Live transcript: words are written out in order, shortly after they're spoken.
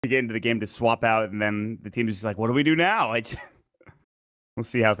to get into the game to swap out, and then the team is just like, what do we do now? We'll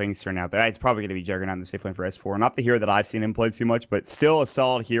see how things turn out. It's probably going to be Juggernaut in the safe lane for S4. Not the hero that I've seen him play too much, but still a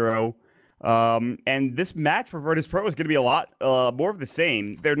solid hero. And this match for Virtus.pro is going to be a lot more of the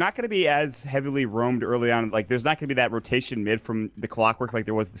same. They're not going to be as heavily roamed early on. Like, there's not going to be that rotation mid from the Clockwork like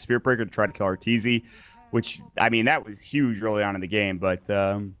there was the Spirit Breaker to try to kill RTZ, which, I mean, that was huge early on in the game. But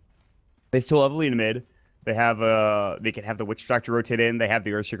they still have a lead mid. They have they can have the Witch Doctor rotate in. They have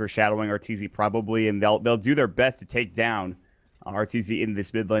the Earthshaker shadowing RTZ probably, and they'll do their best to take down RTZ in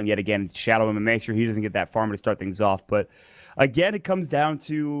this mid lane yet again, shadow him and make sure he doesn't get that farm to start things off. But again, it comes down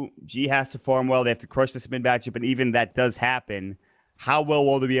to G has to farm well. They have to crush this mid matchup, and even that does happen. How well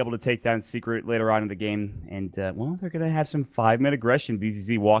will they be able to take down Secret later on in the game? And, well, they're going to have some 5-minute aggression.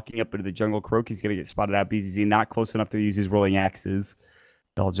 BZZ walking up into the jungle. Kroki's going to get spotted out. BZZ not close enough to use his rolling axes.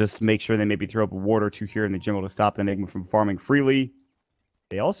 They'll just make sure they maybe throw up a ward or two here in the jungle to stop Enigma from farming freely.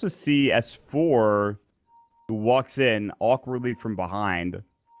 They also see S4, who walks in awkwardly from behind,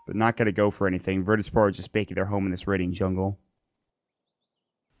 but not going to go for anything. Virtus.pro are just making their home in this raiding jungle.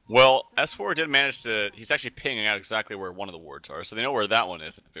 Well, S4 did manage to... He's actually pinging out exactly where one of the wards are, so they know where that one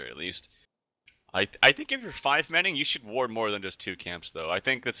is at the very least. I think if you're 5-manning, you should ward more than just 2 camps, though. I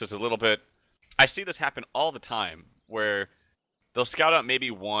think this is a little bit... I see this happen all the time, where they'll scout out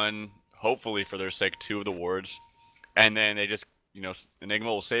maybe 1, hopefully for their sake 2 of the wards, and then they just... You know, Enigma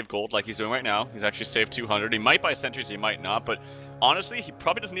will save gold like he's doing right now. He's actually saved 200. He might buy sentries, he might not, but honestly, he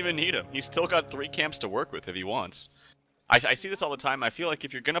probably doesn't even need him. He's still got 3 camps to work with if he wants. I see this all the time. I feel like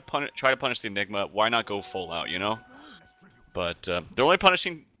if you're going to try to punish the Enigma, why not go full out, you know? But they're only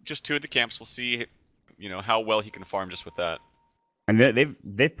punishing just 2 of the camps. We'll see, you know, how well he can farm just with that. And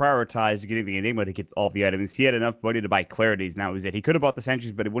they've prioritized getting the Enigma to get all the items. He had enough money to buy Clarities, and that was it. He could have bought the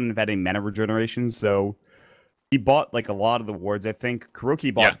sentries, but he wouldn't have had any mana regeneration, so... He bought, like, a lot of the wards, I think.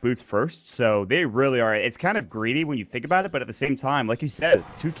 Kuroki bought boots first, so they really are... It's kind of greedy when you think about it, but at the same time, like you said,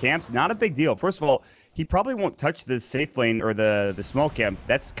 2 camps, not a big deal. First of all, he probably won't touch the safe lane or the small camp.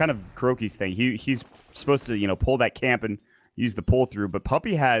 That's kind of Kuroki's thing. He's supposed to, you know, pull that camp and use the pull through, but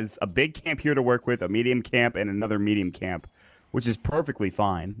Puppey has a big camp here to work with, a medium camp, and another medium camp, which is perfectly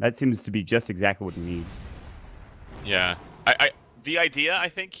fine. That seems to be just exactly what he needs. Yeah. The idea, I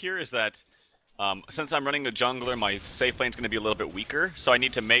think, here is that since I'm running the jungler, my safe lane's going to be a little bit weaker, so I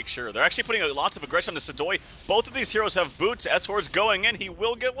need to make sure. They're actually putting lots of aggression on the Sidoi. Both of these heroes have boots. S4's going in. He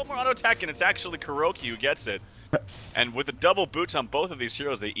will get one more auto attack, and it's actually Kuroki who gets it. And with the double boots on both of these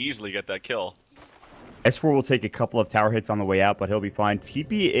heroes, they easily get that kill. S4 will take a couple of tower hits on the way out, but he'll be fine.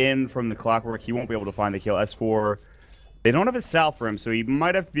 TP in from the Clockwork. He won't be able to find the kill. S4, they don't have a sal for him, so he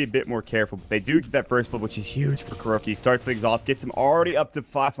might have to be a bit more careful. But they do get that first blood, which is huge for Kuroki. Starts things off, gets him already up to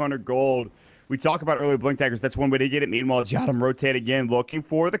 500 gold. We talk about early blink daggers. That's one way to get it. Meanwhile, Johan rotate again, looking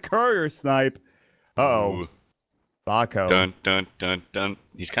for the courier snipe. Uh-oh. Bako. Dun, dun, dun, dun.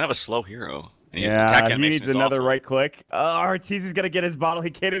 He's kind of a slow hero. Yeah, he needs another right click. Ortiz going to get his bottle. He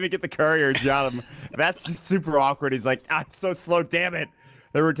can't even get the courier, Johan. That's just super awkward. He's like, I'm so slow, damn it.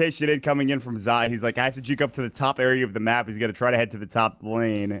 The rotation in coming in from Zai. He's like, I have to juke up to the top area of the map. He's going to try to head to the top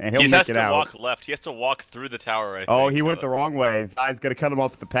lane, and he'll make it out. He has to walk left. He has to walk through the tower, I think. Oh, he went the wrong way. Zai's going to cut him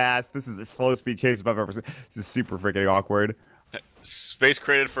off at the pass. This is the slowest speed chase I've ever seen. This is super freaking awkward. Space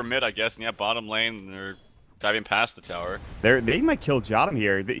created for mid, I guess, and yeah, bottom lane, they're diving past the tower. They might kill Johan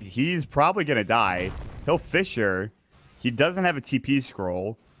here. He's probably going to die. He'll Fisher. He doesn't have a TP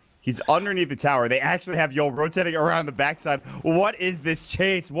scroll. He's underneath the tower. They actually have Yol rotating around the backside. What is this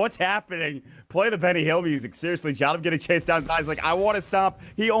chase? What's happening? Play the Benny Hill music. Seriously, John's getting chased down. He's like, I want to stop.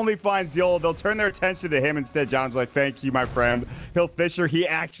 He only finds Yol. They'll turn their attention to him instead. John's like, thank you, my friend. He'll Fisher. He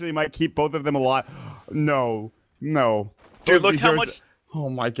actually might keep both of them alive. No. No. Dude, look how much...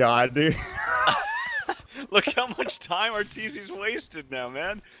 Oh, my God, dude. Look how much time Arteezy's wasted now,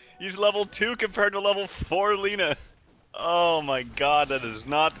 man. He's level 2 compared to level 4 Lina. Oh my god, that is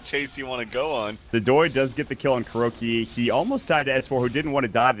not the chase you want to go on. The Doi does get the kill on Kuroki. He almost died to S4, who didn't want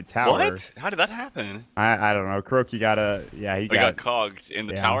to dive the tower. What? How did that happen? I don't know. Kuroki got a... Yeah, he got cogged in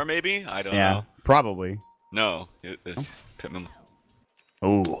the tower, maybe? I don't know. Yeah, probably. No. It's Pitman.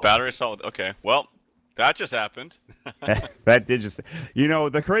 Oh. Battery assault. Okay, well, that just happened. That did just... You know,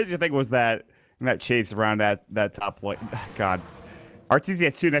 the crazy thing was that chase around that top lane... God. RTZ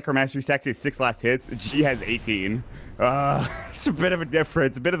has 2 Necromancer stacks, he has 6 last hits. G has 18. It's a bit of a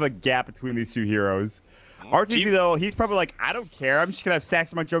difference, a bit of a gap between these 2 heroes. RTZ, though, he's probably like, I don't care. I'm just going to have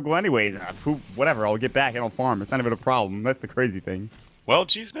stacks in my jungle anyways. Whatever, I'll get back and I'll farm. It's not even a problem. That's the crazy thing. Well,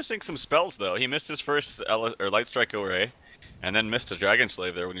 G's missing some spells, though. He missed his first Light Strike Array, and then missed a Dragon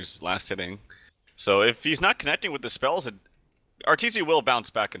Slave there when he was last hitting. So if he's not connecting with the spells, RTZ will bounce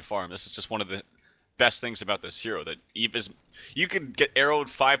back and farm. This is just one of the best things about this hero, that Eve is, you could get arrowed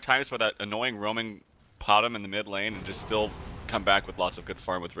 5 times by that annoying roaming Potom in the mid lane and just still come back with lots of good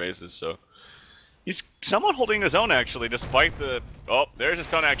farm with raises. So he's somewhat holding his own actually, despite the, oh, there's a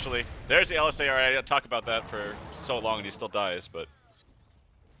stun actually. There's the LSA. All right, I talk about that for so long and he still dies, but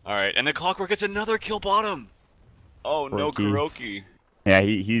all right. And the Clockwork gets another kill bottom. Oh no, Kuroki. Yeah,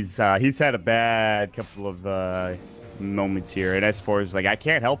 he's had a bad couple of moments here, and S4 is like, I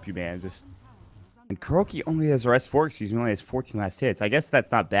can't help you, man. Just, and Kuroki only has, or S4, excuse me, only has 14 last hits. I guess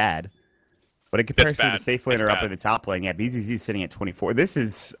that's not bad. But in comparison to the safe laner up in the top lane, yeah, BZZ is sitting at 24. This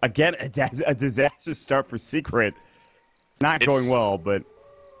is, again, a disaster start for Secret. Not going well, but...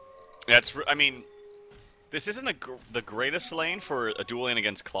 That's, I mean, this isn't the greatest lane for a dual lane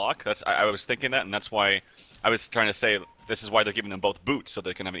against Clock. That's I was thinking that, and that's why I was trying to say this is why they're giving them both boots, so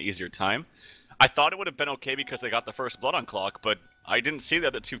they can have an easier time. I thought it would have been okay because they got the first blood on Clock, but I didn't see the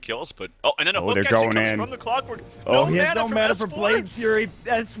other 2 kills. But and then a hook actually comes from the Clockwork. Oh, he has no mana for Blade Fury.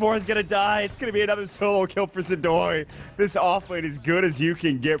 S4 is gonna die. It's gonna be another solo kill for Sidoi. This offlane is good as you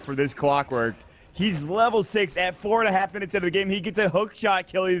can get for this Clockwork. He's level 6 at 4.5 minutes into the game. He gets a hook shot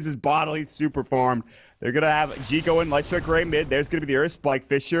kill. He uses bottle. He's super farmed. They're gonna have G going Light Strike right mid. There's gonna be the Earth Spike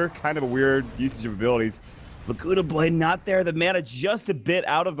Fisher. Kind of a weird usage of abilities. Laguna Blade not there. The mana just a bit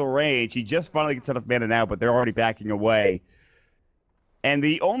out of the range. He just finally gets enough mana now, but they're already backing away. And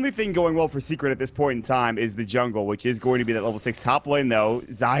the only thing going well for Secret at this point in time is the jungle, which is going to be that level 6 top lane, though.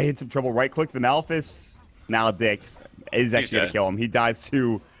 Zai had some trouble right-click the Malphus. Maledict is actually going to kill him. He dies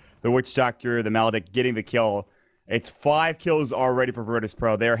to the Witch Doctor, the Maledict getting the kill. It's 5 kills already for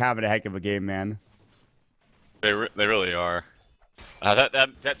Virtus.pro. They're having a heck of a game, man. They really are.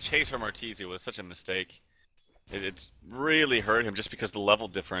 That chase from Arteezy was such a mistake. It's really hurt him just because the level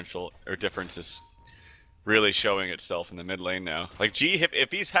differential or difference is really showing itself in the mid lane now. Like G,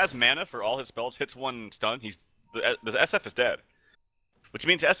 if he has mana for all his spells, hits 1 stun, the SF is dead. Which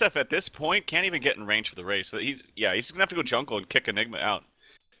means SF at this point can't even get in range for the race. So he's gonna have to go jungle and kick Enigma out,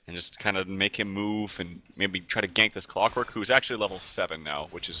 and just kind of make him move and maybe try to gank this Clockwork, who's actually level 7 now,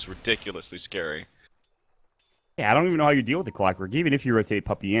 which is ridiculously scary. Yeah, I don't even know how you deal with the Clockwork, even if you rotate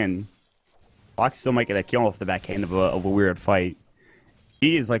Puppey in. Clock still might get a kill off the back end of a weird fight.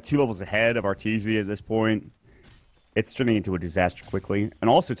 He is like 2 levels ahead of Arteezy at this point. It's turning into a disaster quickly. And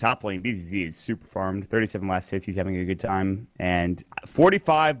also top lane, BZZ is super farmed. 37 last hits, he's having a good time. And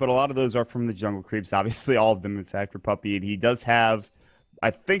 45, but a lot of those are from the jungle creeps. Obviously, all of them, in fact, for Puppey. And he does have, I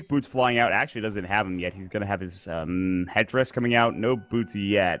think, boots flying out. Actually, doesn't have them yet. He's going to have his headdress coming out. No boots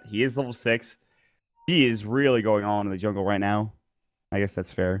yet. He is level 6. He is really going on in the jungle right now. I guess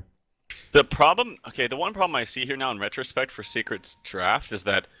that's fair. The problem, the one problem I see here now in retrospect for Secret's draft is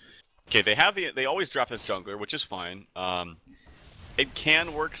that, they always draft this jungler, which is fine. It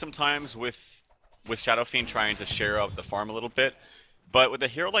can work sometimes with Shadow Fiend trying to share out the farm a little bit, but with a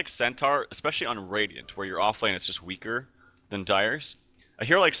hero like Centaur, especially on Radiant, where your offlane is just weaker than Dire's, a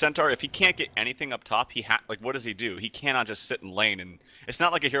hero like Centaur, if he can't get anything up top, what does he do? He cannot just sit in lane, and it's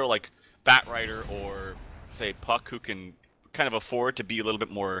not like a hero like Batrider or, say, Puck, who can kind of afford to be a little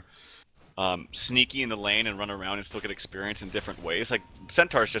bit more sneaky in the lane and run around and still get experience in different ways. Like,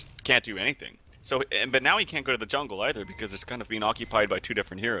 Centaurs just can't do anything. So, but now he can't go to the jungle either because it's kind of being occupied by 2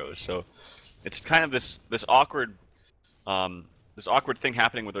 different heroes. So, it's kind of this awkward thing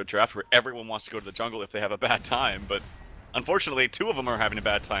happening with their draft where everyone wants to go to the jungle if they have a bad time. But unfortunately, 2 of them are having a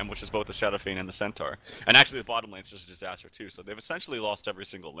bad time, which is both the Shadow Fiend and the Centaur. And actually, the bottom lane's just a disaster too. So they've essentially lost every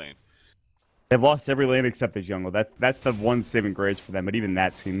single lane. They've lost every lane except the jungle. That's the one saving grace for them. But even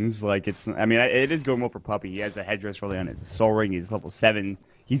that seems like it's... I mean, it is going well for Puppey. He has a headdress early on. It's a soul ring. He's level 7.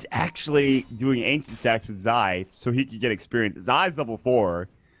 He's actually doing ancient stacks with Zai so he could get experience. Zai's level 4.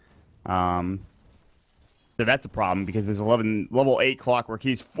 So that's a problem because there's level 8 Clockwork.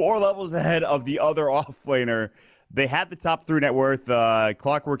 He's 4 levels ahead of the other offlaner. They had the top 3 net worth.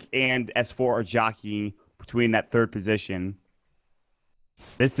 Clockwork and S4 are jockeying between that 3rd position.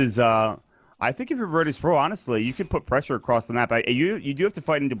 This is... I think if you're Virtus.pro, honestly, you can put pressure across the map. You do have to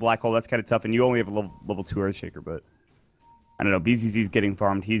fight into Black Hole. That's kind of tough, and you only have a level 2 Earthshaker, but I don't know. BZZ's getting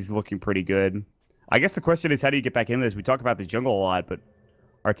farmed. He's looking pretty good. I guess the question is, how do you get back into this? We talk about the jungle a lot, but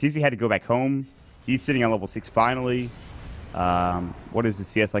Arteezy had to go back home. He's sitting on level 6 finally. What is the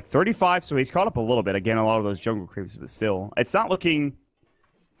CS? Like 35, so he's caught up a little bit. Again, a lot of those jungle creeps, but still. It's not looking...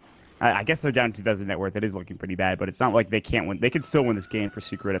 I guess they're down 2,000 net worth. It is looking pretty bad, but it's not like they can't win. They can still win this game for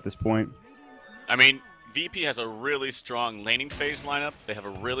Secret at this point. I mean, VP has a really strong laning phase lineup. They have a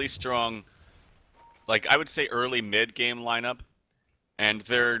really strong, like, I would say early mid-game lineup. And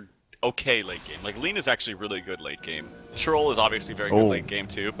they're okay late game. Like, Lena's actually really good late game. Troll is obviously very good late game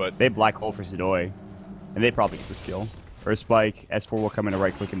too, but... They black hole for Sidoi, and they probably get the skill. Earth Spike, S4 will come in and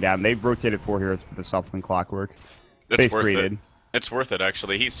right-click him down. They've rotated 4 heroes for the Offlane clockwork. It's worth it. It's worth it,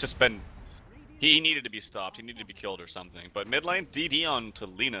 actually. He's just been... He needed to be stopped. He needed to be killed or something. But mid lane, DD on to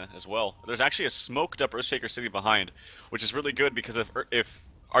Lina as well. There's actually a smoked up Earthshaker City behind, which is really good because if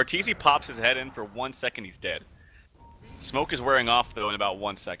Arteezy pops his head in for 1 second, he's dead. Smoke is wearing off, though, in about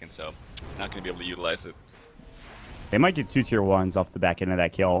 1 second, so not going to be able to utilize it. They might get 2 tier 1s off the back end of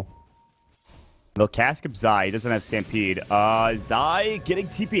that kill. They'll cast up Zai. He doesn't have Stampede. Zai getting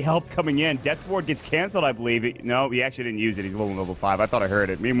TP help coming in. Death Ward gets canceled, I believe. No, he actually didn't use it. He's level 5. I thought I heard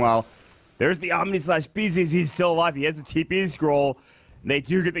it. Meanwhile, there's the Omni/Beezies. He's still alive. He has a TP scroll. They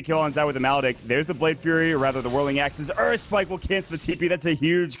do get the kill on Zai with the Maledict. There's the Blade Fury, or rather the Whirling Axes. Earth Spike will cancel the TP. That's a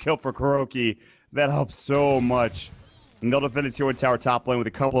huge kill for KheZu. That helps so much. And they'll defend the tier 1 tower top lane with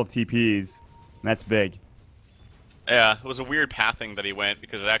a couple of TPs. And that's big. Yeah, it was a weird pathing that he went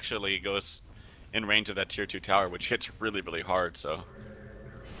because it actually goes in range of that tier 2 tower, which hits really, really hard, so...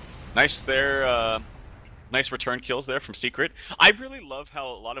 Nice there, nice return kills there from Secret. I really love how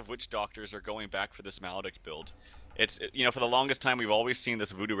a lot of Witch Doctors are going back for this Maledict build. You know, for the longest time, we've always seen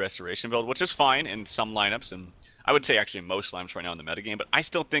this Voodoo Restoration build, which is fine in some lineups, and I would say actually most lineups right now in the metagame, but I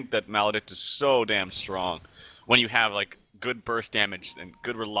still think that Maledict is so damn strong when you have, like, good burst damage and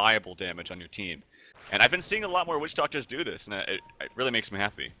good reliable damage on your team. And I've been seeing a lot more Witch Doctors do this, and it really makes me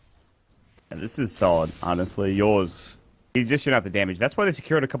happy. Yeah, this is solid, honestly. Yours, he's dishing out the damage. That's why they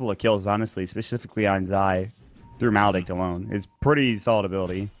secured a couple of kills, honestly, specifically on Zai through Maledict alone. It's pretty solid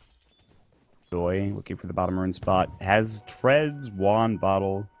ability. Boy, looking for the bottom rune spot. Has Treads, Wand,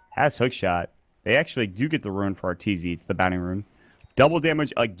 Bottle, has Hookshot. They actually do get the rune for Arteezy. It's the Bounty Rune. Double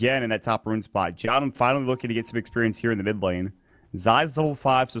damage again in that top rune spot. Johan finally looking to get some experience here in the mid lane. Zai's level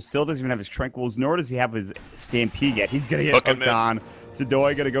 5, so still doesn't even have his Tranquils, nor does he have his Stampede yet. He's going to get hooked on.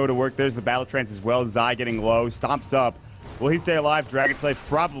 Sidoi going to go to work. There's the Battle Trance as well. Zai getting low. Stomps up. Will he stay alive? Dragon Slave?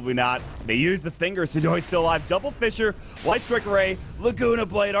 Probably not. They use the finger. Sidoi's still alive. Double Fisher. Light Strike Array. Laguna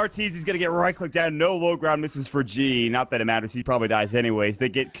Blade. Arteezy's going to get right-clicked down. No low ground misses for G. Not that it matters. He probably dies anyways. They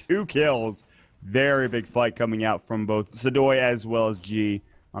get 2 kills. Very big fight coming out from both Sidoi as well as G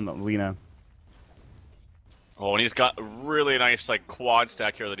on the Lina. Oh, and he's got a really nice, like, quad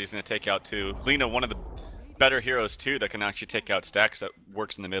stack here that he's going to take out, too. Lina, one of the better heroes, too, that can actually take out stacks that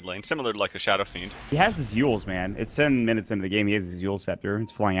works in the mid lane, similar to, like, a Shadow Fiend. He has his Yules, man. It's 10 minutes into the game. He has his Yule Scepter.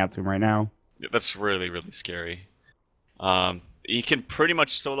 It's flying out to him right now. Yeah, that's really, really scary. He can pretty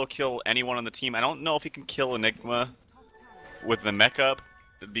much solo kill anyone on the team. I don't know if he can kill Enigma with the mech up.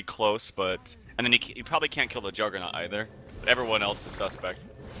 It'd be close, but... And then he probably can't kill the Juggernaut either. But everyone else is suspect.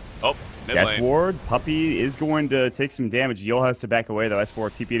 Oh, mid lane. Death Ward. Puppey is going to take some damage. Yule has to back away, though. S4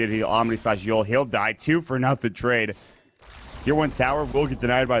 TP'd to Omni/Yule. He'll die. 2 for nothing trade. Tier 1 tower will get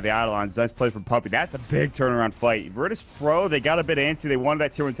denied by the Eidolons. Nice play from Puppey. That's a big turnaround fight. Virtus.pro, they got a bit antsy. They wanted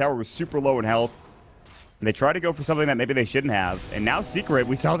that Tier 1 tower. Was super low in health. And they tried to go for something that maybe they shouldn't have. And now Secret,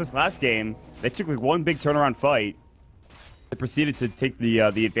 we saw this last game. They took like one big turnaround fight. They proceeded to take the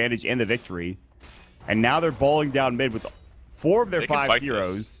advantage and the victory. And now they're balling down mid with 4 of their 5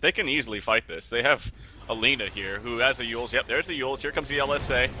 heroes. They can easily fight this. They have Alina here, who has a Yules. Yep, there's the Yules. Here comes the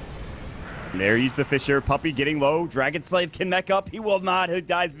LSA. And there he's the Fisher. Puppey getting low. Dragon Slave can mech up. He will not. He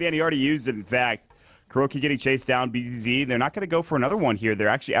dies at the end. He already used it, in fact. KheZu getting chased down. BZZ. They're not going to go for another one here. They're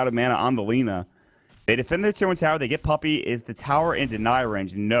actually out of mana on the Lina. They defend their tier 1 tower. They get Puppey. Is the tower in deny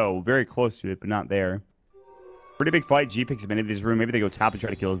range? No. Very close to it, but not there. Pretty big fight. G picks him into his room. Maybe they go top and try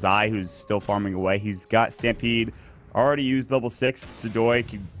to kill Zai, who's still farming away. He's got Stampede. Already used level 6. Sidoi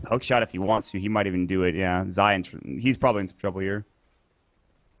can hookshot if he wants to. He might even do it. Yeah, Zai, he's probably in some trouble here.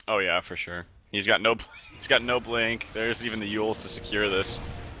 Oh yeah, for sure. He's got no blink. There's even the Yules to secure this.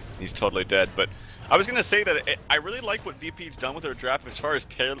 He's totally dead. But I was gonna say that I really like what VP's done with their draft as far as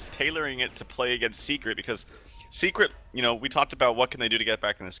tailoring it to play against Secret, because Secret, you know, we talked about what can they do to get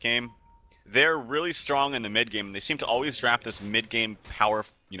back in this game. They're really strong in the mid game, and they seem to always draft this mid game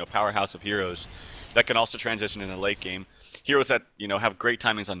powerhouse of heroes that can also transition in the late game. Heroes that, you know, have great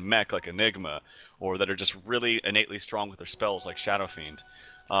timings on mech like Enigma, or that are just really innately strong with their spells like Shadow Fiend.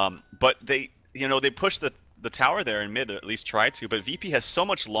 But they push the tower there in mid, or at least try to, but VP has so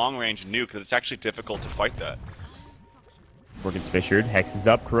much long range nuke that it's actually difficult to fight that. Gets fissured. Hex is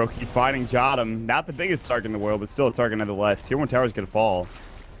up. KheZu fighting Jotum. Not the biggest target in the world, but still a target nonetheless. Tier 1 tower is going to fall.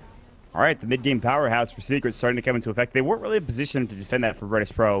 All right, the mid-game powerhouse for Secret starting to come into effect. They weren't really in a position to defend that for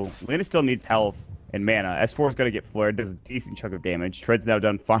Virtus.pro. Lina still needs health and mana. S4 is going to get flared. Does a decent chunk of damage. Tread's now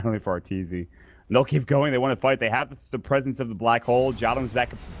done finally for Arteezy. They'll keep going. They want to fight. They have the presence of the black hole. Jotun's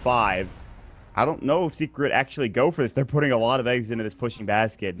back up to 5. I don't know if Secret actually go for this. They're putting a lot of eggs into this pushing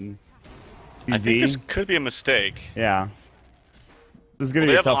basket. And I think this could be a mistake. Yeah. This is going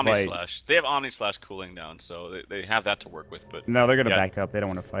to be a tough fight. They have Omni Slash cooling down, so they have that to work with. But no, they're going to back up. They don't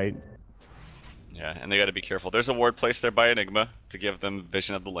want to fight. Yeah, and they got to be careful. There's a ward placed there by Enigma to give them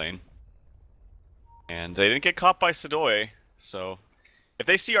vision of the lane. And they didn't get caught by Sidoi, so if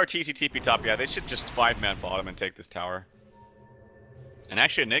they see RTZ TP top, yeah, they should just 5-man bottom and take this tower. And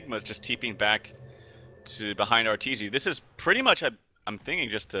actually Enigma is just TPing back to behind RTZ. This is pretty much, I'm thinking,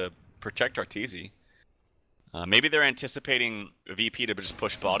 just to protect RTZ. Maybe they're anticipating VP to just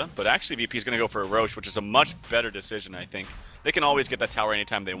push bottom, but actually VP is going to go for a Roche, which is a much better decision, I think. They can always get that tower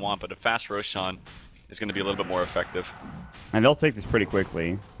anytime they want, but a fast Roshan is going to be a little bit more effective. And they'll take this pretty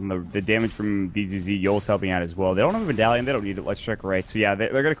quickly. The damage from BZZ, Yol's helping out as well. They don't have a medallion, they don't need it. Let's check right. So yeah, they're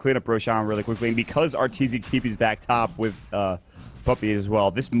going to clean up Roshan really quickly. And because RTZ TP's back top with Puppey as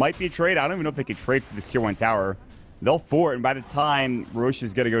well, this might be a trade. I don't even know if they can trade for this tier 1 tower. They'll fort, and by the time Roche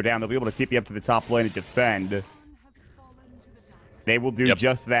is going to go down, they'll be able to TP up to the top lane and defend. They will do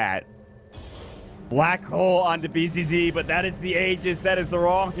just that. Black hole onto BZZ, but that is the Aegis. That is the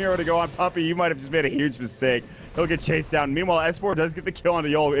wrong hero to go on Puppey. You might have just made a huge mistake. He'll get chased down. Meanwhile, S4 does get the kill on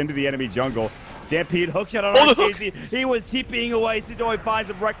the Yol into the enemy jungle. Stampede, hookshot on RTZ. He was TPing away. Sidoi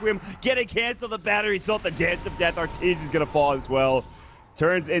finds him. Requiem getting canceled. The battery salt, the dance of death. RTZ is going to fall as well.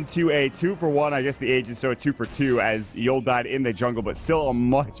 Turns into a 2-for-1, I guess the Aegis, so a 2-for-2 as Yol died in the jungle, but still a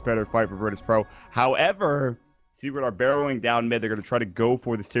much better fight for Virtus.pro. However, Secret are barreling down mid. They're going to try to go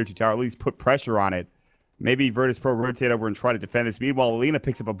for this tier 2 tower, at least put pressure on it. Maybe Virtus.pro rotate over and try to defend this. Meanwhile, Alina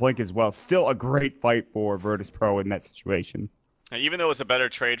picks up a blink as well. Still a great fight for Virtus.pro in that situation. Now, even though it's a better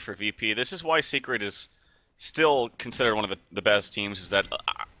trade for VP, this is why Secret is still considered one of the best teams, is that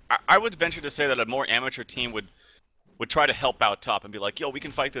I would venture to say that a more amateur team would try to help out top and be like, yo, we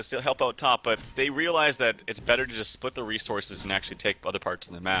can fight this, they'll help out top, but they realize that it's better to just split the resources and actually take other parts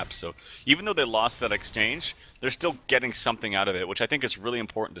of the map. So even though they lost that exchange, they're still getting something out of it, which I think is really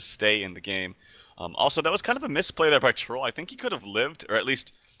important to stay in the game. Also, that was kind of a misplay there by Troll. I think he could have lived, or at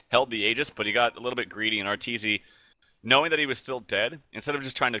least held the Aegis, but he got a little bit greedy, and RTZ, knowing that he was still dead, instead of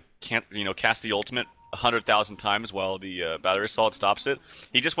just trying to cast the ultimate 100,000 times while the battery assault stops it,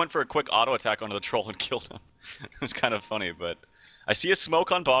 he just went for a quick auto attack onto the Troll and killed him. It was kind of funny, but I see a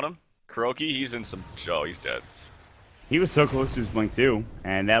smoke on bottom. Kuroki, he's in some... Oh, he's dead. He was so close to his blink too,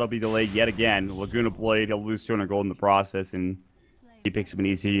 and that'll be delayed yet again. Laguna Blade, he'll lose 200 gold in the process, and he picks up an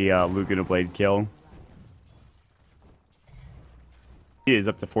easy Laguna Blade kill. He is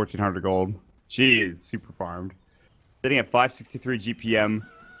up to 1,400 gold. She is super farmed. Sitting at 563 GPM.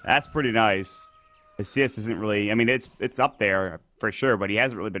 That's pretty nice. His CS isn't really... I mean, it's up there for sure, but he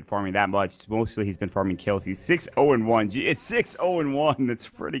hasn't really been farming that much. Mostly he's been farming kills. He's 6-0-1. It's 6-0-1. That's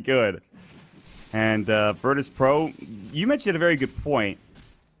pretty good. And Virtus.pro, you mentioned a very good point.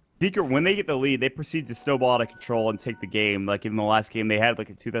 Secret, when they get the lead, they proceed to snowball out of control and take the game. Like in the last game, they had like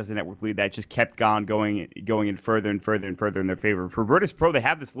a 2,000 net worth lead that just kept going in further and further and further in their favor. For Virtus.pro, they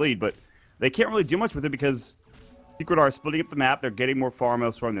have this lead, but they can't really do much with it because Secret are splitting up the map. They're getting more farm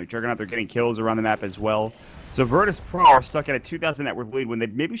elsewhere. They're Juggernaut. They're getting kills around the map as well. So Virtus.pro are stuck at a 2,000 net worth lead when they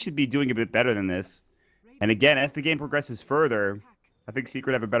maybe should be doing a bit better than this. And again, as the game progresses further, I think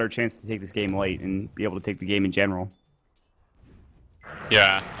Secret have a better chance to take this game late and be able to take the game in general.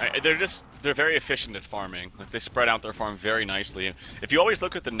 Yeah, they're very efficient at farming. Like, they spread out their farm very nicely. If you always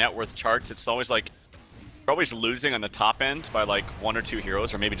look at the net worth charts, it's always like you're always losing on the top end by like 1 or 2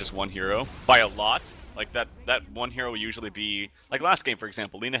 heroes, or maybe just 1 hero by a lot. Like that one hero will usually be like last game, for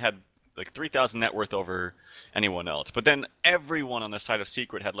example. Lina had like 3,000 net worth over anyone else, but then everyone on the side of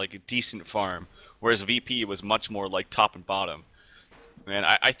Secret had like a decent farm, whereas VP was much more like top and bottom. And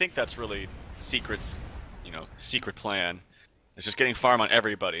I think that's really Secret's secret plan. It's just getting farm on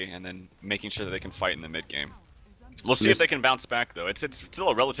everybody and then making sure that they can fight in the mid game. We'll see if they can bounce back though. It's still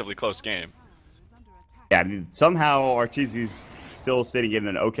a relatively close game. Yeah, I mean, somehow Archeezy's still sitting in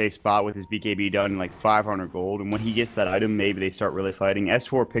an okay spot with his BKB done like 500 gold, and when he gets that item, maybe they start really fighting.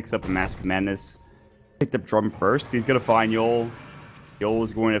 S4 picks up a Mask of Madness. Picked up Drum first. He's gonna find Yol. Yol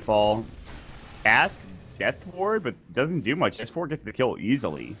is going to fall. Ask Death Ward, but doesn't do much. S4 gets the kill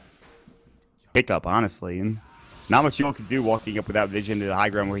easily. Pick up, honestly. And not much Yol could do walking up without vision to the high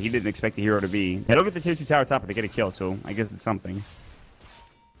ground where he didn't expect a hero to be. They don't get the tier 2 tower top, but they get a kill, so I guess it's something.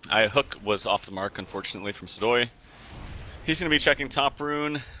 Hook was off the mark, unfortunately, from Sidoi. He's going to be checking top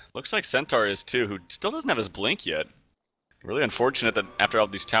rune. Looks like Centaur is too, who still doesn't have his blink yet. Really unfortunate that after all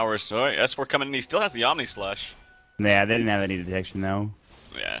these towers, so S4 coming in, he still has the Omni Slash. Yeah, they didn't have any detection though.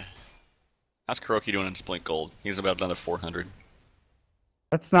 Yeah. How's Kuroki doing in Splink Gold? He's about another 400.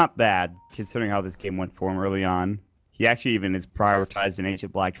 That's not bad, considering how this game went for him early on. He actually even is prioritized an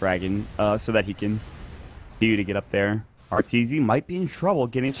Ancient Black Dragon so that he can continue to get up there. RTZ might be in trouble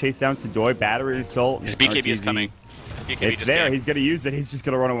getting chased down. Sidoi, Battery Assault. His BKB is coming. His BKB it's there. He's going to use it. He's just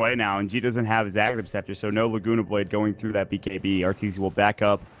going to run away now. And G doesn't have his Aghanim Scepter, so no Laguna Blade going through that BKB. RTZ will back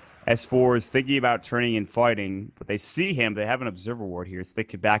up. S4 is thinking about turning and fighting, but they see him. They have an Observer Ward here, so they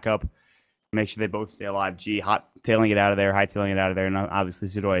could back up, make sure they both stay alive. G hot-tailing it out of there, high-tailing it out of there, and obviously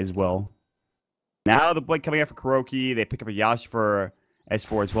Sidoi as well. Now the Blade coming out for Kuroki. They pick up a Yash for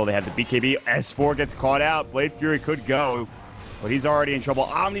S4 as well. They have the BKB. S4 gets caught out. Blade Fury could go, but he's already in trouble.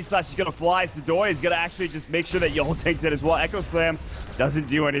 Omni Slash is going to fly. Sidoi is going to actually just make sure that Yol takes it as well. Echo Slam doesn't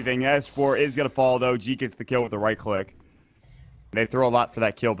do anything. S4 is going to fall, though. G gets the kill with the right click. They throw a lot for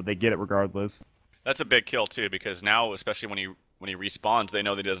that kill, but they get it regardless. That's a big kill, too, because now, especially when he respawns, they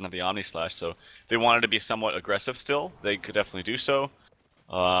know that he doesn't have the Omni Slash, so if they wanted to be somewhat aggressive still, they could definitely do so.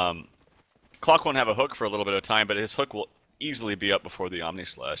 Clock won't have a hook for a little bit of time, but his hook will easily be up before the Omni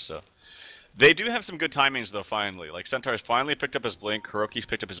Slash, so... They do have some good timings, though, finally. Like, Centaur's finally picked up his Blink, Kuroki's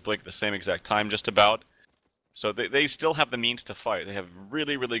picked up his Blink at the same exact time, just about. So they still have the means to fight. They have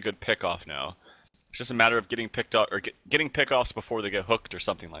really, really good pick-off now. It's just a matter of getting picked up, or getting pick-offs before they get hooked or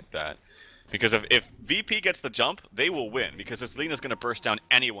something like that. Because if VP gets the jump, they will win, because Lena's going to burst down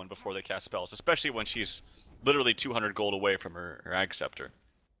anyone before they cast spells, especially when she's literally 200 gold away from her Ag Scepter.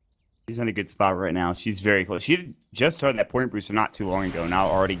 She's in a good spot right now. She's very close. She just started that point booster not too long ago, now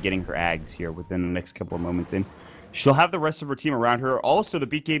already getting her Ags here within the next couple of moments. And she'll have the rest of her team around her. Also, the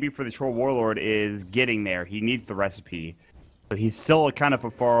BKB for the Troll Warlord is getting there. He needs the recipe. But he's still kind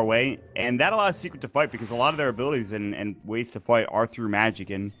of far away, and that allows Secret to fight, because a lot of their abilities and ways to fight are through magic,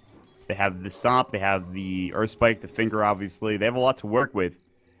 and they have the Stomp, they have the Earth Spike, the Finger, obviously. They have a lot to work with.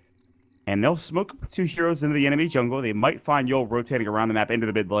 And they'll smoke 2 heroes into the enemy jungle. They might find Yol rotating around the map into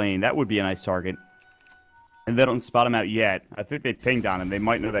the mid lane. That would be a nice target. And they don't spot him out yet. I think they pinged on him. They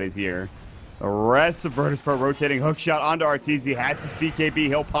might know that he's here. The rest of Virtus.pro rotating. Hookshot onto RTZ. Has his BKB.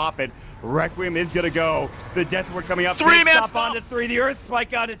 He'll pop it. Requiem is going to go. The Death Ward coming up. 3-man stop onto 3. The Earth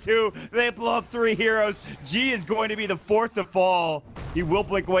Spike onto 2. They blow up 3 heroes. G is going to be the 4th to fall. He will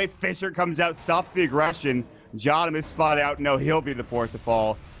blink away. Fisher comes out. Stops the aggression. Johan is spotted out. No, he'll be the 4th to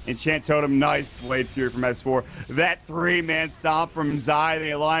fall. Enchant Totem. Nice Blade Fury from S4. That 3-man stomp from Zai.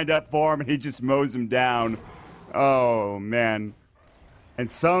 They lined up for him, and he just mows him down. Oh, man. And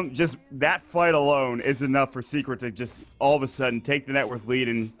just that fight alone is enough for Secret to just all of a sudden take the net worth lead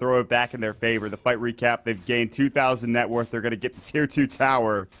and throw it back in their favor. The fight recap, they've gained 2,000 net worth. They're going to get the tier 2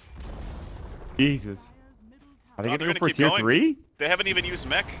 tower. Jesus. Are they going to go for tier 3? They haven't even used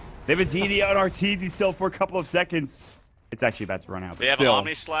mech. They have a DD on RTZ still for a couple of seconds. It's actually about to run out. They have an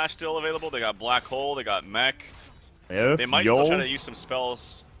Omni Slash still available. They got Black Hole. They got mech. They might still try to use some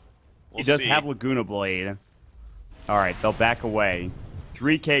spells. He does have Laguna Blade. All right, they'll back away.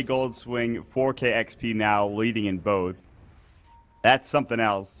 3k gold swing, 4k XP now, leading in both. That's something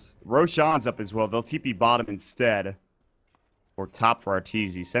else. Roshan's up as well. They'll TP bottom instead. Or top for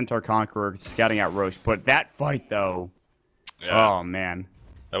Arteezy. Centaur Conqueror scouting out Roche. But that fight, though. Yeah. Oh, man.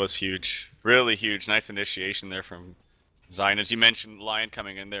 That was huge. Really huge. Nice initiation there from Zion. As you mentioned, Lion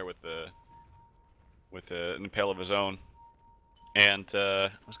coming in there with an impale of his own. And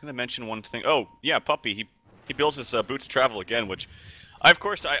I was going to mention one thing. Oh, yeah, Puppey. He builds his Boots of Travel again, which... Of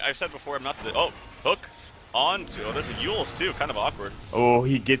course, I've said before, I'm not the... Oh, hook on to... Oh, there's a Yules, too. Kind of awkward. Oh,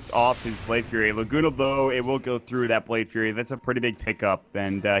 he gets off his Blade Fury. Laguna, though, it will go through that Blade Fury. That's a pretty big pickup,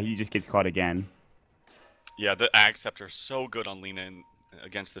 and he just gets caught again. Yeah, the Ag Scepter is so good on Lena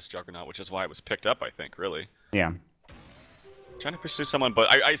against this Juggernaut, which is why it was picked up, I think, really. Yeah. Trying to pursue someone, but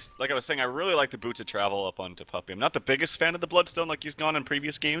like I was saying, I really like the Boots of Travel up onto Puppey. I'm not the biggest fan of the Bloodstone like he's gone in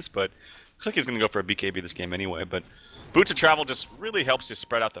previous games, but looks like he's going to go for a BKB this game anyway, but... Boots of Travel just really helps you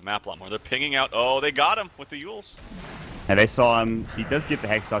spread out the map a lot more. They're pinging out. Oh, they got him with the Yules. And they saw him. He does get the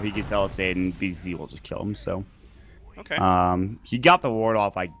Hex off. He gets LSA, and BZ will just kill him. So, okay. He got the ward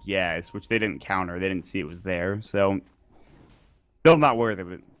off, I guess, which they didn't counter. They didn't see it was there. So, still not worth it,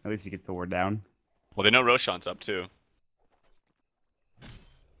 but at least he gets the ward down. Well, they know Roshan's up, too.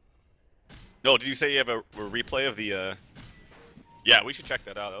 No, did you say you have a replay of the... Yeah, we should check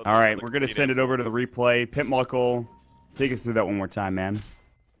that out. All right, we're going to send it over to the replay. Pimp Muckle, take us through that one more time, man.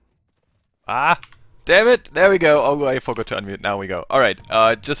 Ah, damn it! There we go. Oh, I forgot to unmute. Now we go. All right.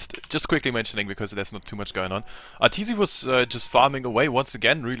 Just quickly mentioning because there's not too much going on. TZ was just farming away once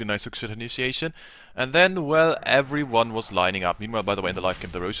again. Really nice hookshot initiation, and then well, everyone was lining up. Meanwhile, by the way, in the live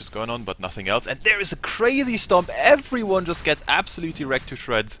game, the Roche is going on, but nothing else. And there is a crazy stomp. Everyone just gets absolutely wrecked to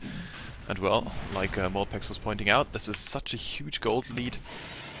shreds. And well, like Molpex was pointing out, this is such a huge gold lead.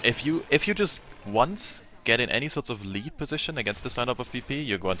 If you just once get in any sorts of lead position against this lineup of VP,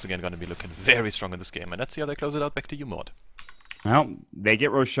 you're once again going to be looking very strong in this game. And let's see how they close it out. Back to you, Maud. Well, they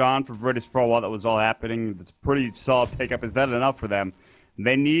get Roshan for Virtus.pro while that was all happening. It's a pretty solid pickup. Is that enough for them?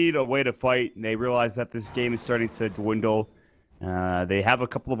 They need a way to fight. They realize that this game is starting to dwindle. They have a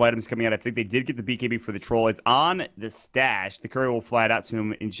couple of items coming out. I think they did get the BKB for the troll. It's on the stash. The courier will fly it out to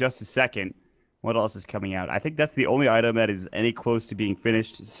him in just a second. What else is coming out? I think that's the only item that is any close to being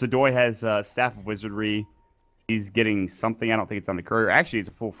finished. Sadoy has Staff of Wizardry. He's getting something. I don't think it's on the courier. Actually, it's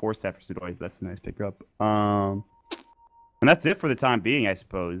a full 4-staff for Sadoy. So that's a nice pickup. And that's it for the time being, I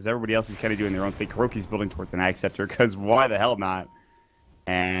suppose. Everybody else is kind of doing their own thing. Kuroki's building towards an Ag Scepter, because why the hell not?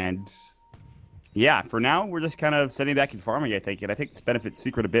 And yeah, for now, we're just kind of sitting back and farming, I think. And I think this benefits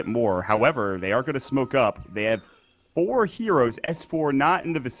Secret a bit more. However, they are going to smoke up. They have 4 heroes, S4 not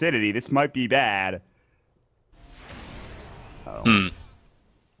in the vicinity. This might be bad.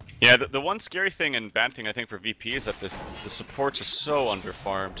 Yeah, the one scary thing and bad thing I think for VP is that the supports are so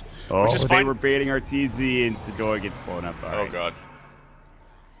underfarmed. Oh, which is they fine. were baiting RTZ and Sadoy gets blown up. Oh god.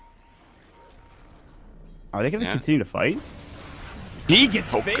 Are they going to continue to fight? He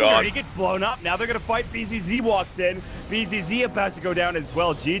gets fingered. God. He gets blown up. Now they're going to fight. BZZ walks in. BZZ about to go down as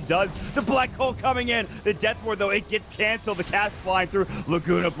well. G does. The Black Hole coming in. The Death Ward, though, it gets canceled. The cast flying through.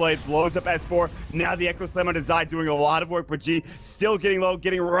 Laguna Blade blows up S4. Now the Echo Slam on his eye doing a lot of work, but G still getting low,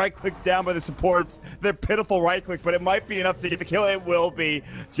 getting right-clicked down by the supports. They're pitiful right-click, but it might be enough to get the kill. It will be.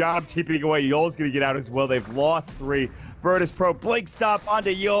 Job TPing away. Yol's going to get out as well. They've lost 3. Virtus.pro blink stop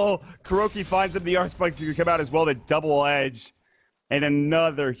onto Yol. Kuroki finds him. The R-Spikes are going to come out as well. The double edge. And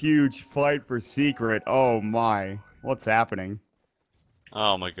another huge fight for Secret. Oh my. What's happening?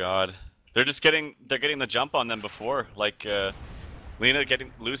 Oh my god. They're getting the jump on them before. Like Lena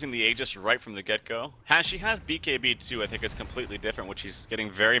losing the Aegis right from the get-go. She had BKB too, I think it's completely different, which she's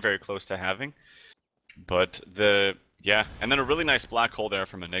getting very, very close to having. But yeah, and then a really nice black hole there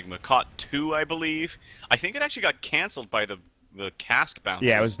from Enigma. Caught 2, I believe. I think it actually got cancelled by the cask bounces.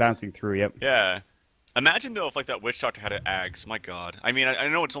 Yeah, it was bouncing through, yep. Yeah. Imagine, though, if like that Witch Doctor had an Ags. My god. I mean, I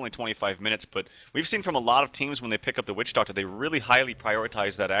know it's only 25 minutes, but we've seen from a lot of teams when they pick up the Witch Doctor, they really highly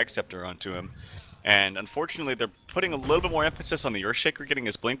prioritize that Ag Scepter onto him. And unfortunately, they're putting a little bit more emphasis on the Earthshaker getting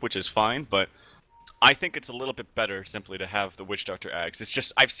his Blink, which is fine, but I think it's a little bit better simply to have the Witch Doctor Ags. It's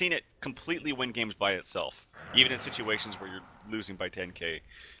just, I've seen it completely win games by itself, even in situations where you're losing by 10k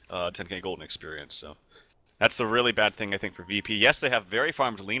golden experience, so. That's the really bad thing, I think, for VP. Yes, they have very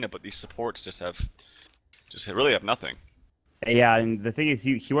farmed Lena, but these supports just really have nothing. Yeah, and the thing is,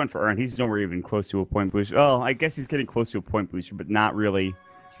 he went for Earn. He's nowhere even close to a point booster. Well, I guess he's getting close to a point booster, but not really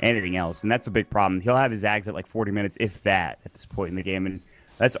anything else. And that's a big problem. He'll have his Ags at like 40 minutes, if that, at this point in the game. And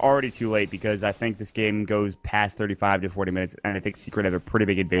that's already too late because I think this game goes past 35 to 40 minutes, and I think Secret have a pretty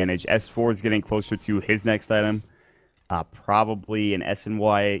big advantage. S4 is getting closer to his next item. Probably an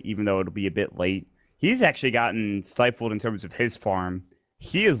SNY, even though it'll be a bit late. He's actually gotten stifled in terms of his farm.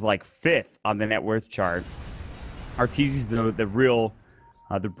 He is like 5th on the net worth chart. Arteezy's the real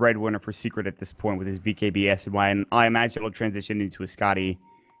the breadwinner for Secret at this point with his BKB, SNY, and I imagine it'll transition into a Scotty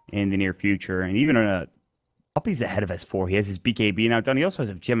in the near future. And even on a Puppey's ahead of S4. He has his BKB now done. He also has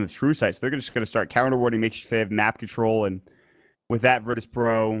a Gem of True Sight, so they're just going to start counter-warding, make sure they have map control, and with that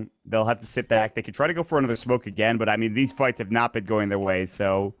Virtus.pro, they'll have to sit back. They could try to go for another smoke again, but I mean, these fights have not been going their way,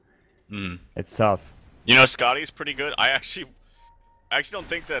 so it's tough. You know, Scotty's pretty good. I actually don't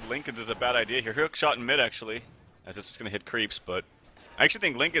think that Lincoln's is a bad idea here. Hook shot in mid, actually, as it's just going to hit creeps, but I actually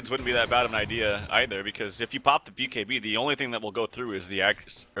think Lincoln's wouldn't be that bad of an idea either, because if you pop the BKB, the only thing that will go through is the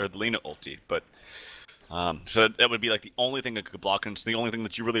Lena ulti, but so that would be like the only thing that could block, and it's the only thing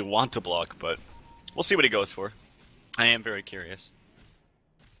that you really want to block, but we'll see what he goes for. I am very curious.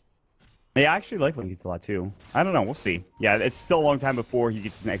 Yeah, I actually like Lincoln's a lot too. I don't know, we'll see. Yeah, it's still a long time before he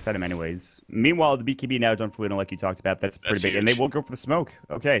gets his next item anyways. Meanwhile, the BKB now done for Lena, like you talked about, that's pretty big, huge. And they will go for the smoke.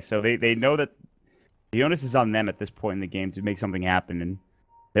 Okay, so they know that the onus is on them at this point in the game to make something happen, and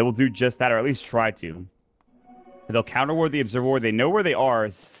they will do just that, or at least try to. They'll counter-ward the Observer Ward. They know where they are.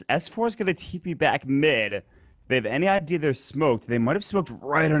 S4 is going to TP back mid. If they have any idea they're smoked, they might have smoked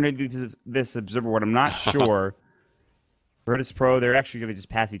right underneath this Observer Ward. I'm not sure. Virtus.pro, they're actually going to just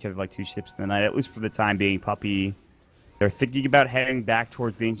pass each other like 2 ships in the night, at least for the time being. Puppey, they're thinking about heading back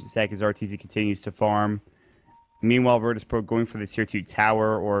towards the Ancient Sack as RTZ continues to farm. Meanwhile, Virtus.pro going for this tier 2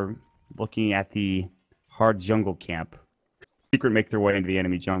 tower or looking at the hard jungle camp. Secret make their way into the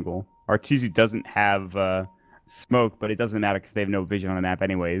enemy jungle. RTZ doesn't have smoke, but it doesn't matter because they have no vision on the map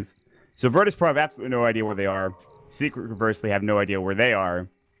anyways. So Virtus.pro have absolutely no idea where they are. Secret, conversely, have no idea where they are.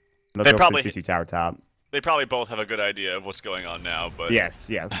 They'll They go probably for the 2-2 tower top. They probably both have a good idea of what's going on now, but Yes.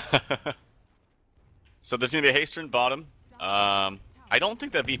 So there's gonna be a haste turn bottom. I don't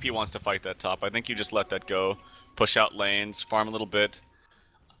think that VP wants to fight that top. I think you just let that go, push out lanes, farm a little bit.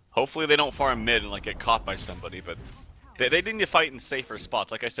 Hopefully they don't farm mid and like get caught by somebody, but they need to fight in safer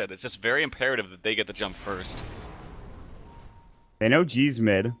spots. Like I said, it's just very imperative that they get the jump first. They know G's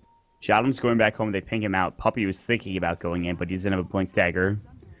mid. Jadam's going back home. They ping him out. Puppey was thinking about going in, but he's in a blink dagger.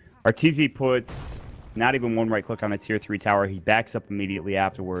 Arteezy puts not even one right click on the tier 3 tower. He backs up immediately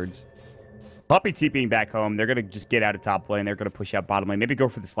afterwards. Puppey TPing back home. They're going to just get out of top lane. They're going to push out bottom lane. Maybe go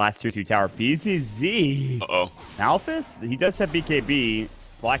for this last tier 2 tower. BZZ. Uh-oh. Alphys? He does have BKB.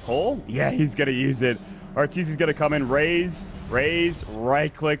 Black hole? Yeah, he's going to use it. Arteezy's going to come in. Raise,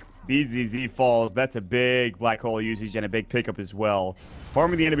 right click. BZZ falls. That's a big black hole usage and a big pickup as well.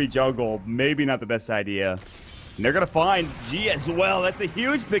 Farming the enemy jungle, maybe not the best idea. And they're going to find G as well. That's a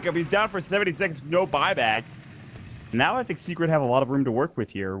huge pickup. He's down for 70 seconds, no buyback. Now I think Secret have a lot of room to work with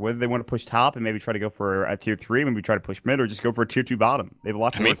here. Whether they want to push top and maybe try to go for a tier 3, maybe try to push mid, or just go for a tier 2 bottom. They have a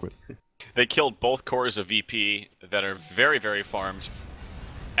lot to work with. They killed both cores of VP that are very, very farmed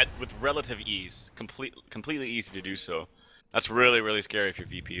with relative ease. Completely easy to do so. That's really, really scary if you're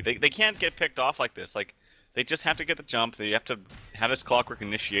VP. They can't get picked off like this. Like, they just have to get the jump. They have to have his clockwork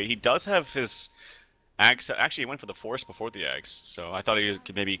initiate. He does have his Ags. Actually, he went for the Force before the Ags. So I thought he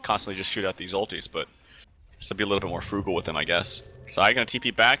could maybe constantly just shoot out these ultis, but this will be a little bit more frugal with him, I guess. So I'm going to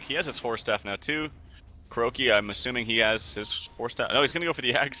TP back. He has his Force Staff now, too. Kuroki, I'm assuming he has his Force Staff. No, he's going to go for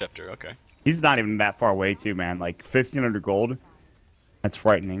the Ag Scepter. Okay. He's not even that far away, too, man. Like, 1,500 gold. That's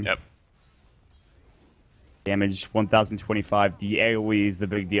frightening. Yep. Damage 1025. The AoE is the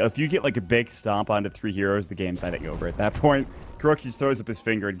big deal. If you get like a big stomp onto 3 heroes, the game's I think over at that point. Kuroki just throws up his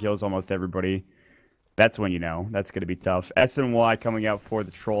finger and kills almost everybody. That's when you know that's going to be tough. SNY coming out for the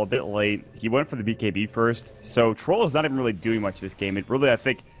Troll a bit late. He went for the BKB first, so Troll is not even really doing much this game. It really, I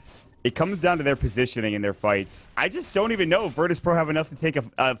think, it comes down to their positioning in their fights. I just don't even know if Virtus.pro have enough to take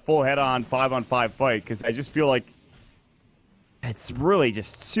a full head-on 5-on-5 fight, because I just feel like it's really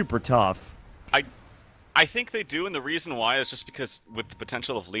just super tough. I think they do, and the reason why is just because with the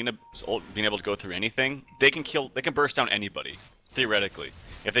potential of Lina being able to go through anything, they can burst down anybody, theoretically.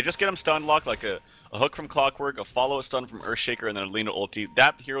 If they just get them stun locked, like a hook from Clockwork, a follow stun from Earthshaker, and then a Lina ulti,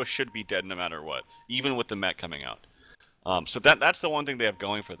 that hero should be dead no matter what, even with the mech coming out. So that's the one thing they have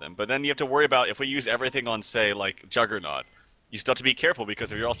going for them. But then you have to worry about if we use everything on, say, like Juggernaut, you still have to be careful,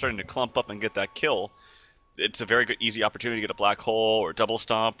 because if you're all starting to clump up and get that kill, it's a very good, easy opportunity to get a black hole or double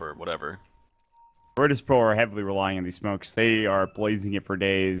stomp or whatever. Virtus.pro are heavily relying on these smokes. They are blazing it for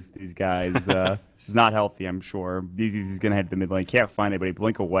days, these guys. This is not healthy, I'm sure. BZZ is going to head to the mid lane. Can't find anybody.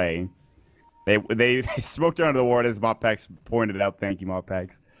 Blink away. They smoked under the ward, as Moppax pointed out. Thank you,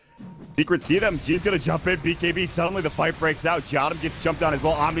 Moppax. Secret see them. G's going to jump in. BKB. Suddenly the fight breaks out. Jadam gets jumped on as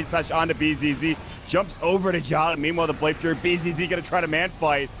well. Omni slash onto BZZ. Jumps over to Jadam. Meanwhile, the Blade Fury. BZZ going to try to man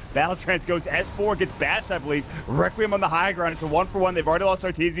fight. Battle Trance goes S4, gets bashed, I believe. Requiem on the high ground. It's a 1-for-1. They've already lost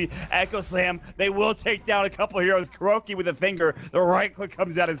Arteezy. Echo Slam. They will take down a couple heroes. Kuroki with a finger. The right click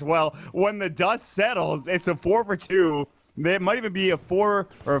comes out as well. When the dust settles, it's a 4-for-2. It might even be a 4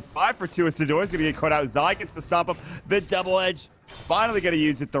 or a 5-for-2 as Sidori's going to get caught out. Zai gets the stomp up. The double edge. Finally going to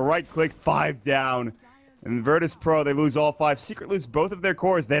use it. The right click. 5 down. And Virtus.pro, they lose all 5. Secret lose both of their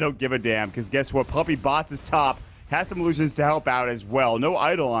cores. They don't give a damn, because guess what? Puppey bots is top. Has some illusions to help out as well. No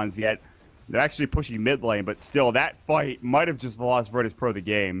Eidolons yet. They're actually pushing mid lane, but still, that fight might have just lost Virtus.pro the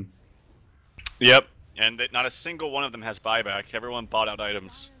game. Yep, and not a single one of them has buyback. Everyone bought out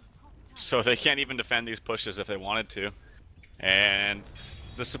items. So they can't even defend these pushes if they wanted to. And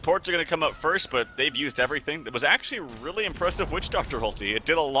the supports are going to come up first, but they've used everything. It was actually a really impressive Witch Doctor ulti. It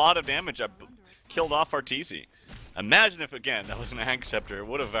did a lot of damage. I killed off Arteezy. Imagine if, again, that was an Ag Scepter. It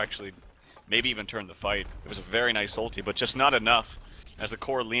would have actually maybe even turned the fight. It was a very nice ulti, but just not enough. As the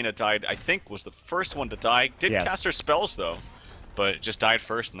core Lina died, I think was the first one to die. Did cast her spells, though, but just died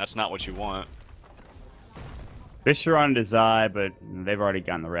first, and that's not what you want. Fisher on Zai, but they've already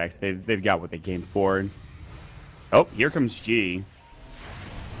gotten the Rex. They've got what they came for. Oh, here comes G.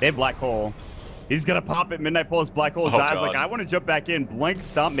 They have Black Hole. He's going to pop it. Midnight Pulse, Black Hole. Zai's like, I want to jump back in. Blink,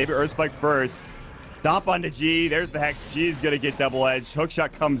 stomp, maybe Earth Spike first. Stomp onto G. There's the Hex. G is going to get double edged.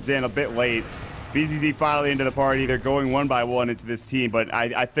 Hookshot comes in a bit late. BZZ finally into the party. They're going 1 by 1 into this team, but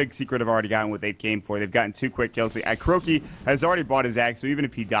I think Secret have already gotten what they came for. They've gotten 2 quick kills. Kuroki has already bought his axe, so even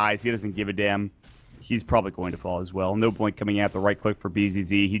if he dies, he doesn't give a damn. He's probably going to fall as well. No blink coming out. The right click for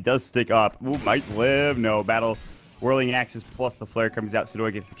BZZ. He does stick up. Ooh, might live. No. Battle. Whirling Axes plus the flare comes out.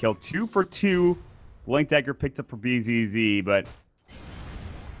 Sidori gets the kill. 2 for 2. Blink Dagger picked up for BZZ, but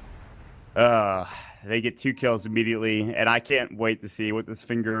They get 2 kills immediately, and I can't wait to see what this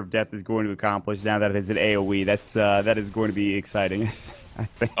Finger of Death is going to accomplish now that it is an AoE. That is going to be exciting, I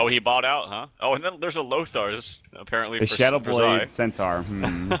think. Oh, he bought out, huh? Oh, and then there's a Lothar's, apparently, The for Shadowblade Centaur.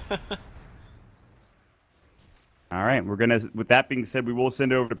 All right, we're gonna. With that being said, we will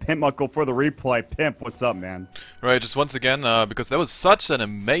send it over to Pimp Muckle for the replay. Pimp, what's up, man? Right, just once again, because that was such an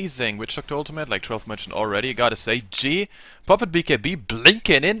amazing Witch Doctor ultimate, like 12 mentioned already, gotta say, G, Puppet BKB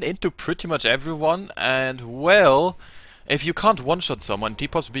blinking into pretty much everyone, and well, if you can't one-shot someone,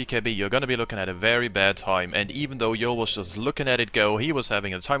 T-Pop's BKB, you're gonna be looking at a very bad time, and even though Yo was just looking at it go, he was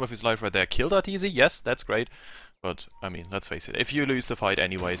having a time of his life right there, killed Arteezy, yes, that's great, but, I mean, let's face it, if you lose the fight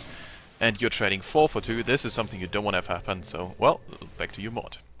anyways, and you're trading 4 for 2, this is something you don't want to have happen, so, well, back to you,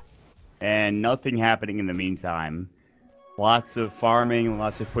 Mod. And nothing happening in the meantime. Lots of farming,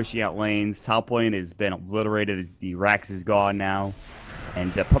 lots of pushing out lanes. Top lane has been obliterated, the Rax is gone now.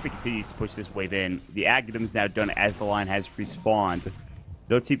 And Puppey continues to push this wave in. The Aghatom's now done as the line has respawned.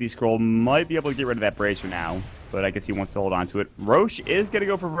 No TP scroll, might be able to get rid of that Bracer now, but I guess he wants to hold on to it. Roche is going to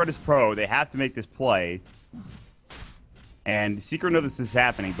go for Virtus.pro. They have to make this play. And Secret knows this is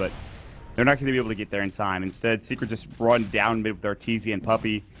happening, but they're not going to be able to get there in time. Instead, Secret just run down mid with Arteezy and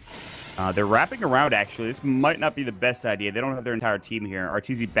Puppey. They're wrapping around, actually. This might not be the best idea. They don't have their entire team here.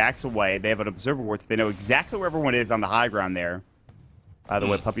 Arteezy backs away. They have an Observer Ward, so they know exactly where everyone is on the high ground there. By the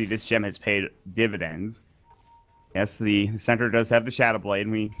way, Puppey, this gem has paid dividends. Yes, the center does have the Shadow Blade,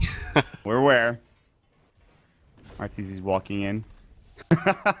 and we're aware. Arteezy's walking in.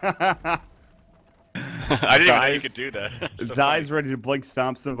 I didn't even know you could do that. Zai's ready to blink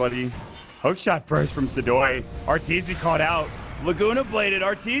stomp somebody. Hook shot first from Sidoi. Arteezy caught out. Laguna bladed.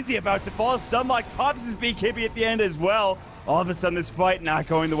 Arteezy about to fall. Stunlock pops his BKB at the end as well. All of a sudden, this fight not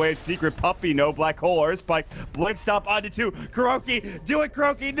going the way of Secret. Puppey, no black hole. Earth Spike. Blink stomp onto 2. Kuroki, do it,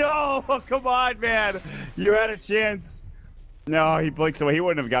 Kuroki. No! Oh, come on, man. You had a chance. No, he blinks away. He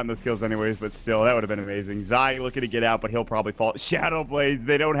wouldn't have gotten those kills anyways, but still, that would have been amazing. Zai looking to get out, but he'll probably fall. Shadow Blades,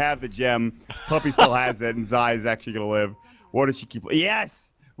 they don't have the gem. Puppey still has it, and Zai is actually going to live. What does she keep?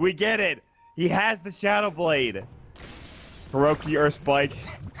 Yes! We get it! He has the Shadow Blade. Kuroki, Earth Spike.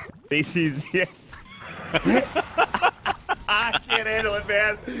 BCZ. I can't handle it,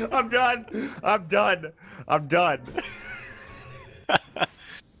 man. I'm done. I'm done. I'm done.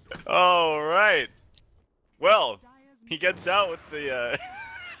 All right. Well, he gets out with the,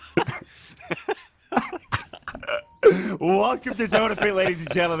 Welcome to DotaPit, ladies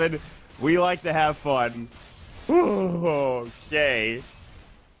and gentlemen. We like to have fun. Ooh, okay.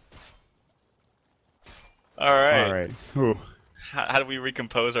 All right. All right. Ooh. How do we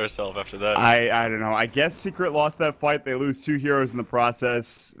recompose ourselves after that? I don't know. I guess Secret lost that fight. They lose 2 heroes in the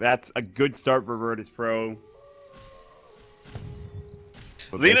process. That's a good start for Virtus.pro.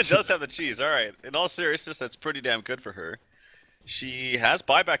 Lina does have the cheese. All right. In all seriousness, that's pretty damn good for her. She has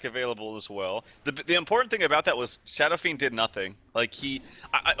buyback available as well. The important thing about that was Shadow Fiend did nothing. Like he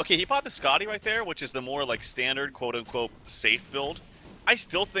bought the Scotty right there, which is the more like standard quote unquote safe build. I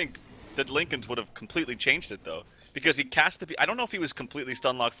still think that Lincoln's would have completely changed it though, because he cast the. I don't know if he was completely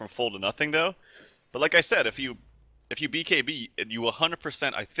stun locked from full to nothing though, but like I said, if you BKB, you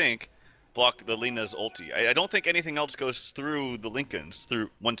 100% I think block the Lina's ulti. I don't think anything else goes through the Lincolns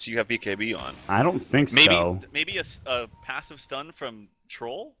once you have BKB on. I don't think so. Maybe a passive stun from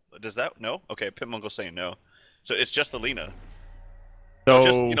Troll? Does that? No? Okay, Pitmongo's saying no. So it's just the Lina. So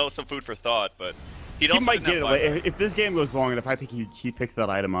just, you know, some food for thought, but he might get it away. If this game goes long enough, I think he picks that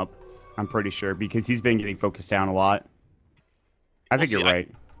item up. I'm pretty sure, because he's been getting focused down a lot. I think you're right.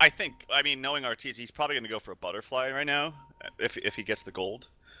 I mean, knowing Arteezy, he's probably going to go for a butterfly right now, if he gets the gold.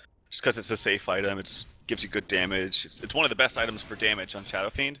 Just because it's a safe item, it gives you good damage. It's one of the best items for damage on Shadow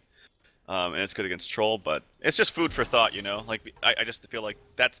Fiend, and it's good against Troll. But it's just food for thought, you know. Like I just feel like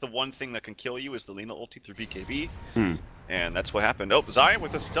that's the one thing that can kill you is the Lina ulti through BKB, and that's what happened. Oh, Zion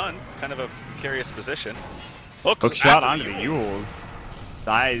with a stun, kind of a precarious position. Hook shot onto the Yules.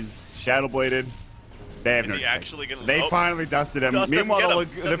 Eyes shadow bladed. They have They finally dusted him. Meanwhile,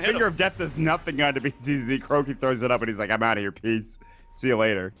 the Finger of Death does nothing on to BCZ. Croaky throws it up, and he's like, "I'm out of here, peace. See you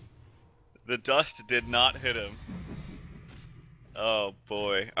later." The dust did not hit him. Oh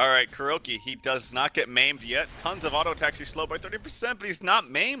boy. Alright, Kuroki, he does not get maimed yet. Tons of auto attacks. He's slowed by 30%, but he's not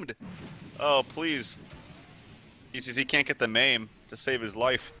maimed. Oh, please. He can't get the maim to save his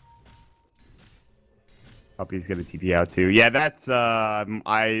life. Puppey's gonna TP out too. Yeah, that's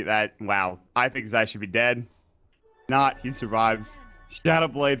wow. I think Zai should be dead. Not, he survives. Shadow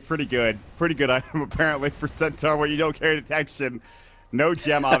Blade, pretty good. Pretty good item apparently for Centaur where you don't carry detection. No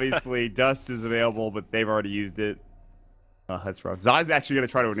gem, obviously. Dust is available, but they've already used it. Oh, that's rough. Zai's actually going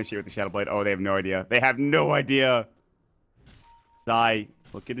to try to initiate with the Shadow Blade. Oh, they have no idea. They have no idea. Zai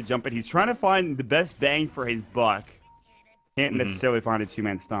looking to jump it. He's trying to find the best bang for his buck. Can't necessarily find a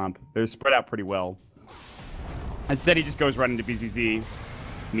two-man stomp. They're spread out pretty well. Instead, he just goes right into BZZ.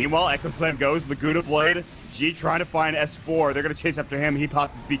 Meanwhile, Echo Slam goes. Laguna Blade. G trying to find S4. They're going to chase after him. He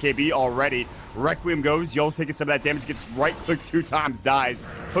popped his BKB already. Requiem goes. Yo taking some of that damage. Gets right-clicked 2 times. Dies.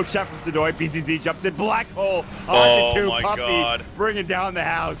 Hook shot from Sidoi. BZZ jumps in. Black hole on the 2. My Puppey God. bringing down the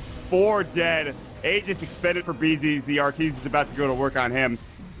house. 4 dead. Aegis expended for BZZ. Arteez is about to go to work on him.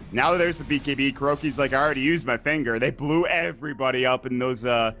 Now there's the BKB. Kuroki's like, I already used my finger. They blew everybody up in those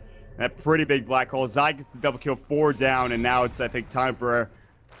that pretty big black hole. Zai gets the double kill, 4 down, and now it's, I think, time for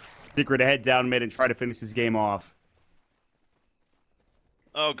Secret to head down mid and try to finish this game off.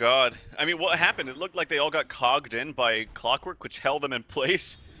 Oh God! I mean, what happened? It looked like they all got cogged in by Clockwork, which held them in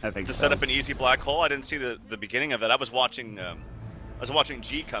place to set up an easy black hole. I didn't see the beginning of that. I was watching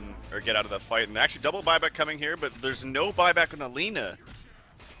G come or get out of the fight, and actually double buyback coming here, but there's no buyback on Alina,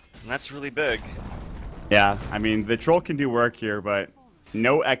 and that's really big. Yeah, I mean the troll can do work here, but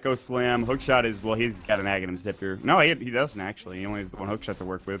no Echo Slam. Hookshot is, well, he's got an Aghanim Zip here. No, he doesn't actually. He only has the one hookshot to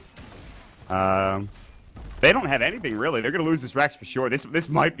work with. They don't have anything really. They're gonna lose this Rex for sure. This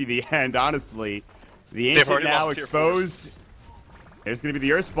might be the end, honestly. The Ancient now exposed. There's gonna be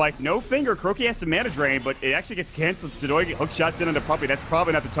the Earth Spike. No finger. Kuroki has some mana drain, but it actually gets canceled. Sidoi hookshots in onto Puppey. That's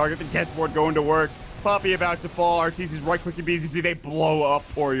probably not the target. The Death Ward going to work. Puppey about to fall. Arteez is right-clicking BZZ. They blow up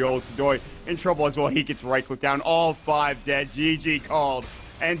poor Yo. Sidoi in trouble as well. He gets right-clicked down. All 5 dead. GG called.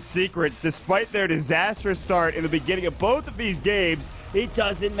 And Secret, despite their disastrous start in the beginning of both of these games, it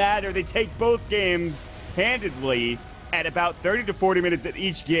doesn't matter. They take both games handedly at about 30 to 40 minutes at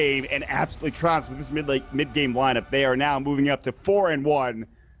each game and absolutely trounce with this mid-game lineup. They are now moving up to 4-1.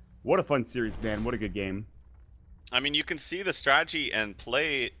 What a fun series, man. What a good game. I mean, you can see the strategy and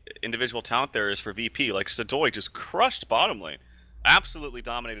play individual talent there is for VP. Like, Sidoi just crushed bottom lane. Absolutely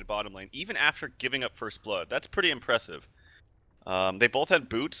dominated bottom lane, even after giving up first blood. That's pretty impressive. They both had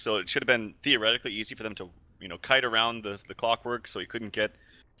boots, so it should have been theoretically easy for them to, kite around the Clockwork so he couldn't get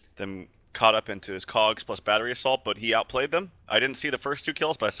them caught up into his cogs plus battery assault, but he outplayed them. I didn't see the first 2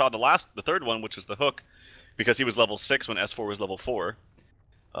 kills, but I saw the third one, which was the hook, because he was level 6 when S4 was level 4.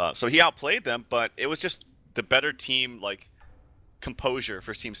 So he outplayed them, but it was just the better team, like, composure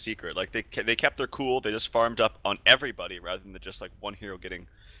for Team Secret. Like, they kept their cool. They just farmed up on everybody rather than just like one hero getting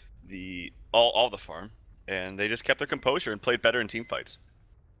all the farm, and they just kept their composure and played better in team fights.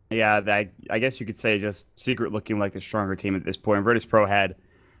 Yeah, I guess you could say just Secret looking like the stronger team at this point. Virtus.pro had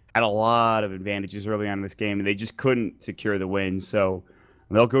a lot of advantages early on in this game, and they just couldn't secure the win. So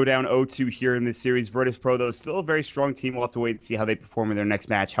they'll go down 0-2 here in this series. Virtus.pro, though, still a very strong team. We'll have to wait and see how they perform in their next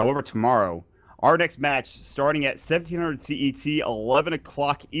match. However, tomorrow, our next match, starting at 1700 CET, 11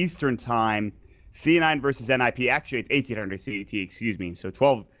 o'clock Eastern Time, C9 versus NIP. Actually, it's 1800 CET, excuse me. So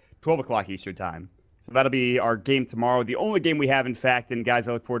 12 o'clock Eastern Time. So that'll be our game tomorrow. The only game we have, in fact. And, guys,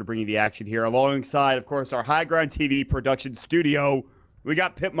 I look forward to bringing you the action here. Alongside, of course, our High Ground TV production studio, we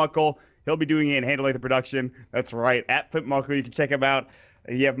got Pip Muckle. He'll be doing it and handling the production. That's right, at Pip Muckle. You can check him out.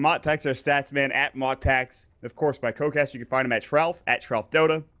 You have Mottpax, our stats man, at Mottpax. Of course, my co-cast, you can find him at Trelf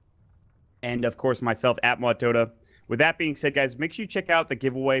Dota. And, of course, myself at Mod Dota. With that being said, guys, make sure you check out the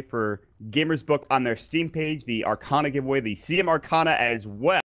giveaway for Gamers Book on their Steam page, the Arcana giveaway, the CM Arcana as well.